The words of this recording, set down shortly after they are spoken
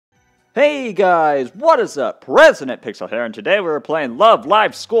Hey guys, what is up? President Pixel here, and today we're playing Love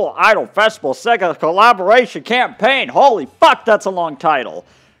Live School Idol Festival Sega Collaboration Campaign. Holy fuck, that's a long title.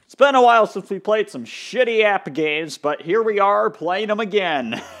 It's been a while since we played some shitty app games, but here we are playing them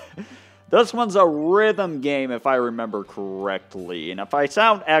again. This one's a rhythm game, if I remember correctly. And if I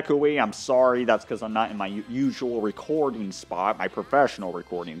sound echoey, I'm sorry. That's because I'm not in my usual recording spot, my professional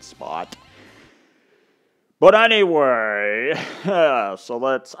recording spot. But anyway,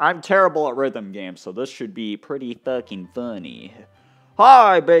 I'm terrible at rhythm games, so this should be pretty fucking funny.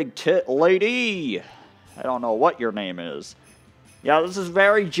 Hi, big tit lady. I don't know what your name is. Yeah, this is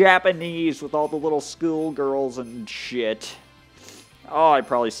very Japanese with all the little schoolgirls and shit. Oh, I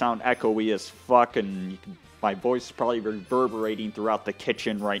probably sound echoey as fuck, and my voice is probably reverberating throughout the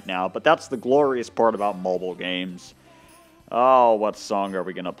kitchen right now, but that's the glorious part about mobile games. Oh, what song are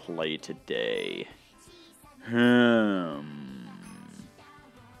we gonna play today? I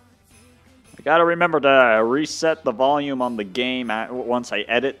gotta remember to reset the volume on the game once I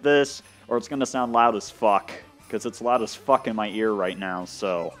edit this, or it's gonna sound loud as fuck, because it's loud as fuck in my ear right now,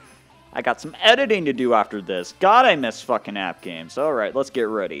 so I got some editing to do after this. God, I miss fucking app games. Alright, let's get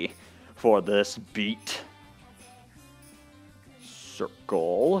ready for this beat.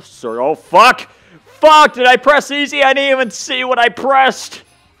 Circle. Oh, fuck! Fuck, did I press easy? I didn't even see what I pressed!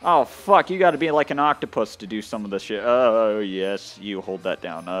 Oh, fuck, you gotta be like an octopus to do some of this shit. Oh, yes, you hold that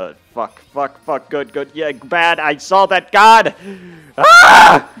down. Fuck, good, yeah, bad, I saw that, God!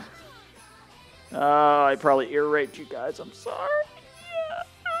 Ah! Oh, I probably ear raped you guys, I'm sorry.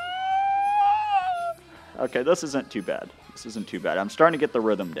 Okay, this isn't too bad. I'm starting to get the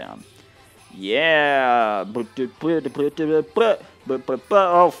rhythm down. Yeah! Oh,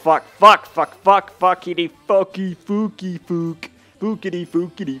 fuckity fucky fooky fook. Fookity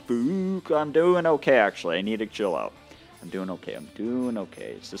fookity fook. I'm doing okay, actually. I need to chill out. I'm doing okay.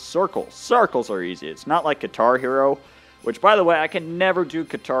 It's just circles. Circles are easy. It's not like Guitar Hero, which, by the way, I can never do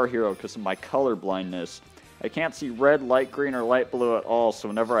Guitar Hero because of my color blindness. I can't see red, light green, or light blue at all, so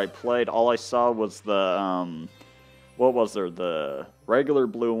whenever I played, all I saw was the, what was there? The regular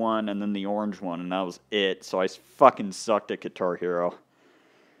blue one and then the orange one, and that was it. So I fucking sucked at Guitar Hero.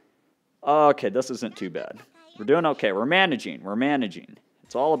 Okay, this isn't too bad. We're doing okay. We're managing.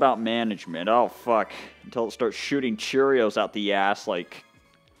 It's all about management. Oh, fuck. Until it starts shooting Cheerios out the ass, like...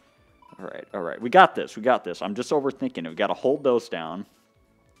 Alright. We got this. I'm just overthinking it. We gotta hold those down.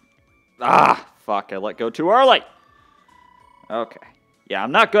 Ah! Fuck, I let go too early! Okay. Yeah,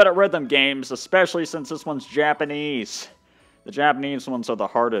 I'm not good at rhythm games, especially since this one's Japanese. The Japanese ones are the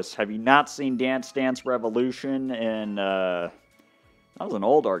hardest. Have you not seen Dance Dance Revolution in, that was an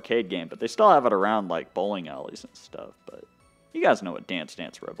old arcade game, but they still have it around, like, bowling alleys and stuff, but you guys know what Dance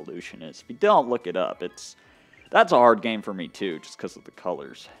Dance Revolution is. If you don't, look it up. That's a hard game for me, too, just because of the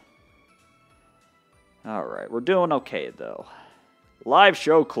colors. Alright, we're doing okay, though. Live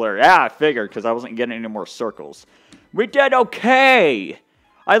show clear. Yeah, I figured, because I wasn't getting any more circles. We did okay!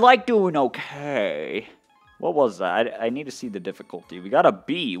 I like doing okay. What was that? I need to see the difficulty. We got a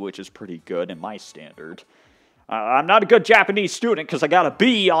B, which is pretty good in my standard. I'm not a good Japanese student because I got a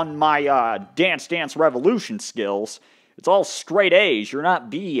B on my Dance Dance Revolution skills. It's all straight A's. You're not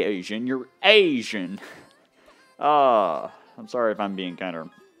B Asian, you're Asian. I'm sorry if I'm being kind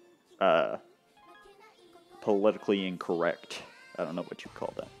of politically incorrect. I don't know what you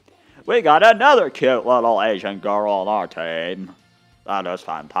call that. We got another cute little Asian girl on our team. That is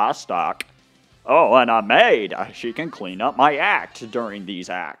fantastic. Oh, and a maid. She can clean up my act during these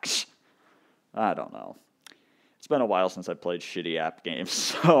acts. I don't know. It's been a while since I played shitty app games,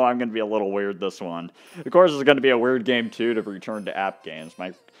 so I'm going to be a little weird this one. Of course, it's going to be a weird game, too, to return to app games.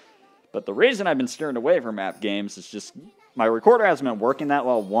 But the reason I've been steering away from app games is just my recorder hasn't been working that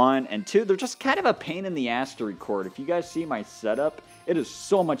well, one, and two, they're just kind of a pain in the ass to record. If you guys see my setup, it is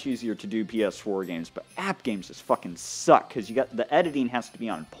so much easier to do PS4 games, but app games just fucking suck, because the editing has to be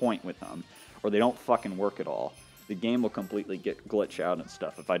on point with them, or they don't fucking work at all. The game will completely glitch out and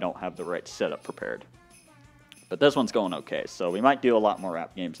stuff if I don't have the right setup prepared. But this one's going okay, so we might do a lot more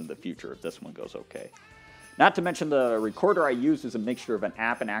app games in the future if this one goes okay. Not to mention the recorder I use is a mixture of an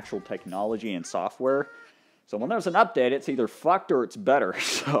app and actual technology and software. So when there's an update, it's either fucked or it's better.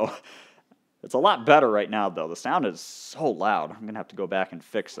 So it's a lot better right now, though. The sound is so loud. I'm going to have to go back and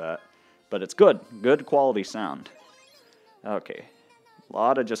fix that. But it's good. Good quality sound. Okay. A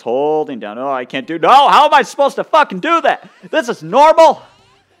lot of just holding down. Oh, I can't do... No! How am I supposed to fucking do that? This is normal?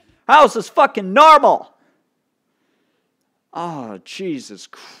 How is this fucking normal? Oh, Jesus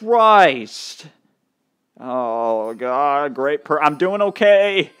Christ. Oh, God, great I'm doing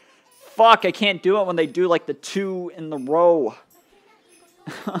okay. Fuck, I can't do it when they do, like, the two in the row.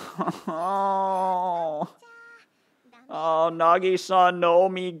 Oh. Oh, Nagi-san no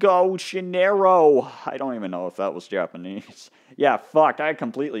mi go shinero. I don't even know if that was Japanese. Yeah, fuck, I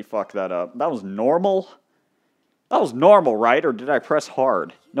completely fucked that up. That was normal? That was normal, right? Or did I press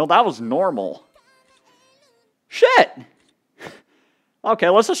hard? No, that was normal. Shit! Okay,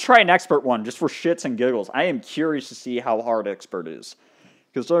 let's just try an expert one, just for shits and giggles. I am curious to see how hard expert is.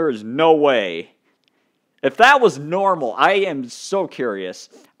 Because there is no way. If that was normal, I am so curious.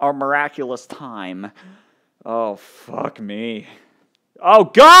 Our miraculous time. Oh, fuck me. Oh,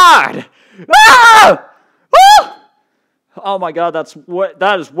 God! Ah! Ah! Oh, my God,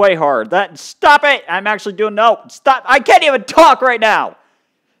 that is way hard. Stop it! I'm actually doing, no, stop. I can't even talk right now!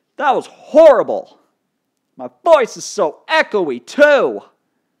 That was horrible. My voice is so echoey, too.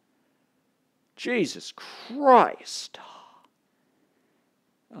 Jesus Christ.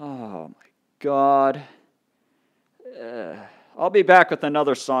 Oh, my God. I'll be back with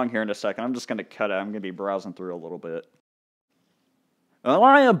another song here in a second. I'm just going to cut it. I'm going to be browsing through a little bit. Well,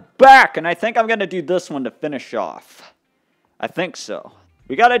 I am back, and I think I'm going to do this one to finish off. I think so.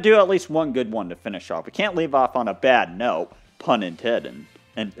 We got to do at least one good one to finish off. We can't leave off on a bad note. Pun intended.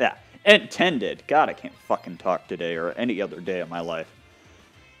 Intended. God, I can't fucking talk today or any other day of my life.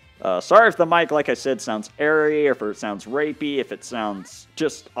 Sorry if the mic, like I said, sounds airy, if it sounds rapey, if it sounds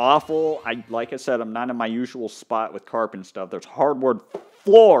just awful. Like I said, I'm not in my usual spot with carpet and stuff. There's hardwood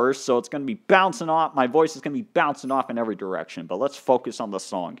floors, so it's going to be bouncing off. My voice is going to be bouncing off in every direction. But let's focus on the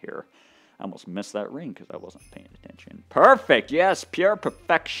song here. I almost missed that ring because I wasn't paying attention. Perfect. Yes, pure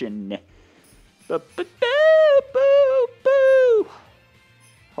perfection.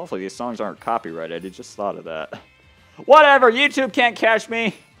 Hopefully these songs aren't copyrighted. I just thought of that. Whatever. YouTube can't catch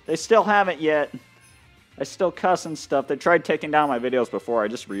me. They still haven't yet. I still cuss and stuff. They tried taking down my videos before. I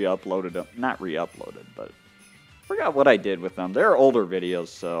just re-uploaded them. Not re-uploaded, but I forgot what I did with them. They're older videos,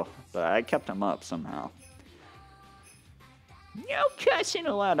 so but I kept them up somehow. No cussing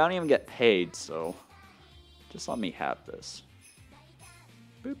allowed. I don't even get paid, so just let me have this.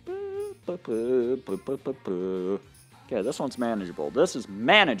 Boop, boop, boop, boop, boop, boop, boop, boop. Okay, this one's manageable. This is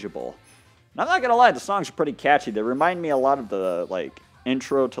manageable. And I'm not gonna lie, the songs are pretty catchy. They remind me a lot of the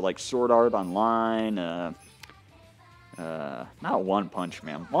intro to Sword Art Online. Not One Punch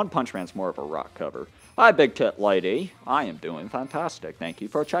Man. One Punch Man's more of a rock cover. Hi, Big Tit Lady. I am doing fantastic. Thank you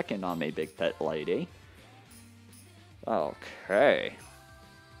for checking on me, Big Tit Lady. Okay.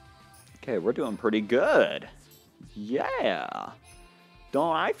 Okay, we're doing pretty good. Yeah.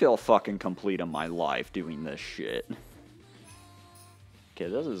 Don't I feel fucking complete in my life doing this shit. Okay,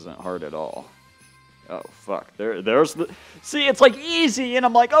 this isn't hard at all. Oh, fuck. There's the... See, it's easy, and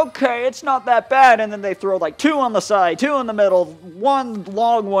I'm like, okay, it's not that bad, and then they throw 2 on the side, 2 in the middle, 1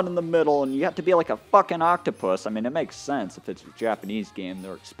 long one in the middle, and you have to be like a fucking octopus. I mean, it makes sense if it's a Japanese game.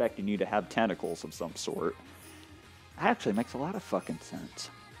 They're expecting you to have tentacles of some sort. Actually, it makes a lot of fucking sense.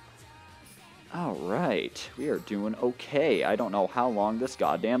 Alright, we are doing okay. I don't know how long this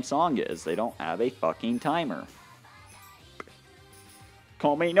goddamn song is. They don't have a fucking timer.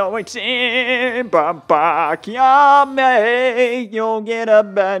 Call me no it's in Babakyame. You'll get a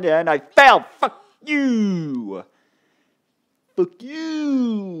bad and I failed. Fuck you. Fuck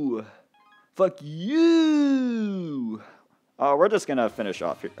you. Fuck you. Oh, we're just gonna finish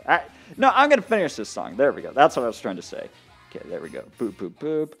off here. No, I'm gonna finish this song. There we go. That's what I was trying to say. Okay, there we go. Boop, boop,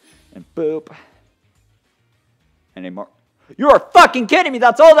 boop. And boop. Any more? You are fucking kidding me.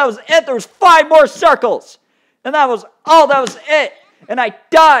 That's all that was it. There was 5 more circles. And that was all that was it. And I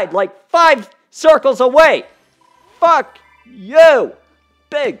died 5 circles away. Fuck you,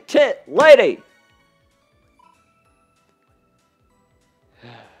 Big Tit Lady.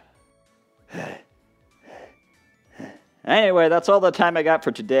 Anyway, that's all the time I got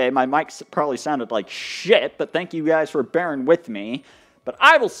for today. My mic probably sounded like shit, but thank you guys for bearing with me. But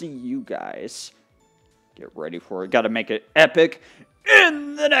I will see you guys. Get ready for it. Gotta make it epic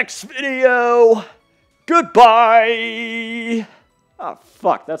in the next video. Goodbye. Oh,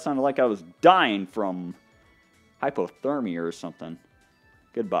 fuck. That sounded like I was dying from hypothermia or something.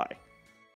 Goodbye.